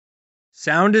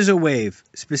Sound is a wave,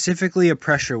 specifically a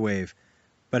pressure wave.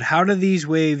 But how do these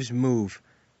waves move?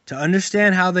 To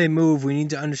understand how they move, we need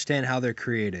to understand how they're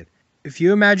created. If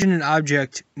you imagine an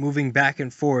object moving back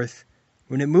and forth,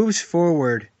 when it moves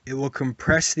forward, it will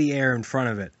compress the air in front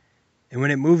of it. And when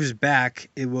it moves back,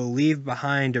 it will leave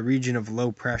behind a region of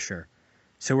low pressure.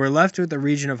 So we're left with a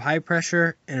region of high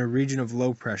pressure and a region of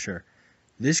low pressure.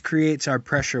 This creates our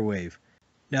pressure wave.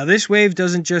 Now this wave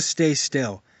doesn't just stay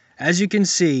still. As you can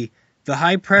see, the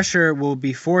high pressure will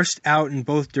be forced out in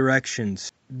both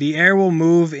directions. The air will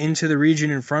move into the region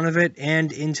in front of it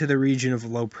and into the region of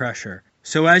low pressure.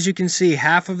 So as you can see,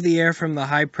 half of the air from the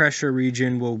high pressure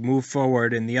region will move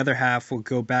forward and the other half will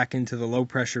go back into the low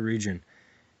pressure region,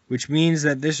 which means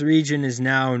that this region is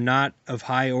now not of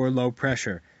high or low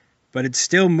pressure, but it's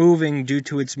still moving due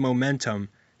to its momentum,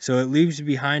 so it leaves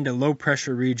behind a low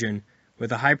pressure region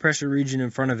with a high pressure region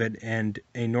in front of it and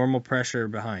a normal pressure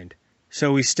behind.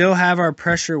 So we still have our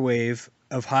pressure wave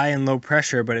of high and low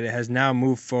pressure, but it has now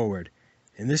moved forward.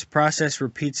 And this process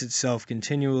repeats itself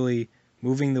continually,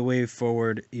 moving the wave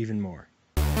forward even more.